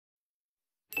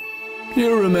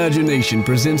Your imagination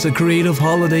presents a creative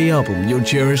holiday album you'll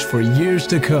cherish for years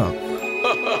to come.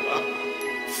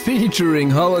 Featuring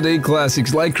holiday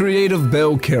classics like Creative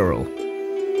Bell Carol,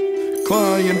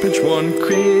 Client pitch 1,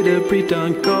 creative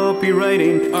pre-done,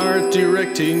 copywriting, art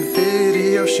directing,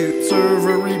 video shoot,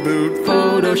 server reboot,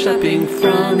 photoshopping,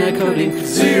 front-end coding,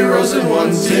 zeros and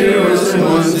ones, zeros and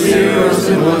ones, zeros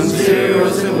and ones,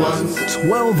 zeros and ones.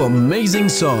 12 amazing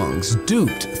songs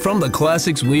duped from the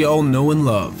classics we all know and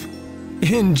love.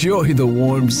 Enjoy the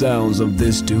warm sounds of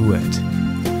this duet.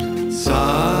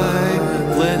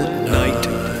 Silent night,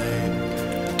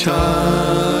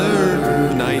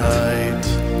 tired night.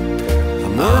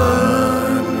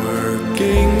 I'm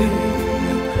working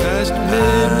past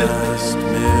midnight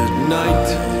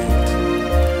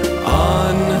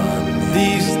on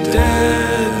these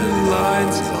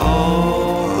deadlines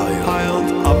all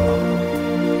piled up.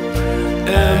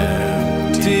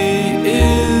 Empty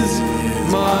is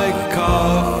my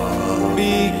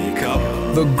coffee cup.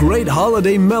 The great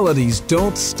holiday melodies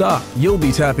don't stop. You'll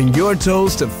be tapping your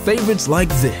toes to favorites like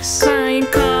this.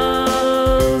 Client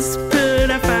calls, put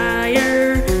a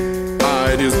fire.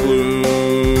 Ideas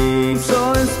bloom,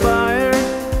 so inspired.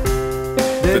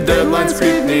 The deadlines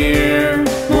creep near,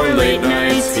 more late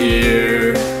nights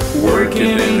here,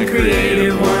 working in a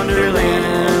creative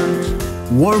wonderland.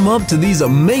 Warm up to these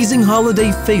amazing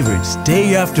holiday favorites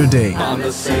day after day. On the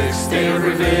 6th day of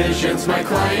revisions, my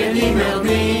client emailed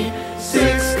me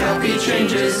 6 copy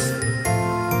changes.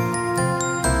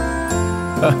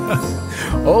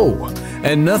 Oh,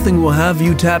 and nothing will have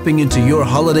you tapping into your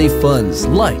holiday funds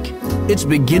like it's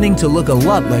beginning to look a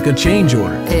lot like a change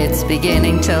order. It's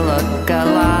beginning to look a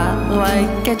lot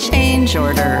like a change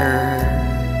order.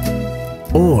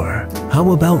 Or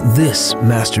how about this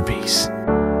masterpiece?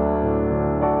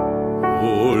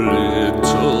 Oh,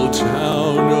 little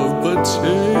town of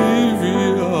Batavia.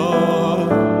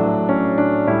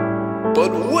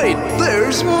 But wait,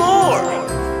 there's more!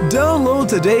 Download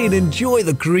today and enjoy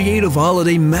the creative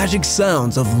holiday magic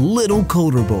sounds of Little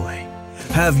Coder Boy.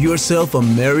 Have yourself a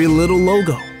merry little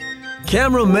logo.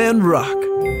 Cameraman Rock,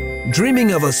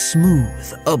 dreaming of a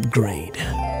smooth upgrade.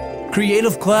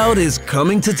 Creative Cloud is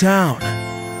coming to town.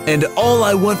 And all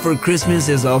I want for Christmas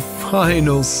is a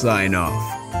final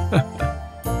sign-off.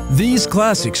 These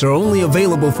classics are only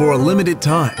available for a limited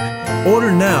time.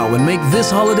 Order now and make this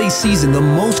holiday season the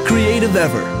most creative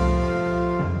ever.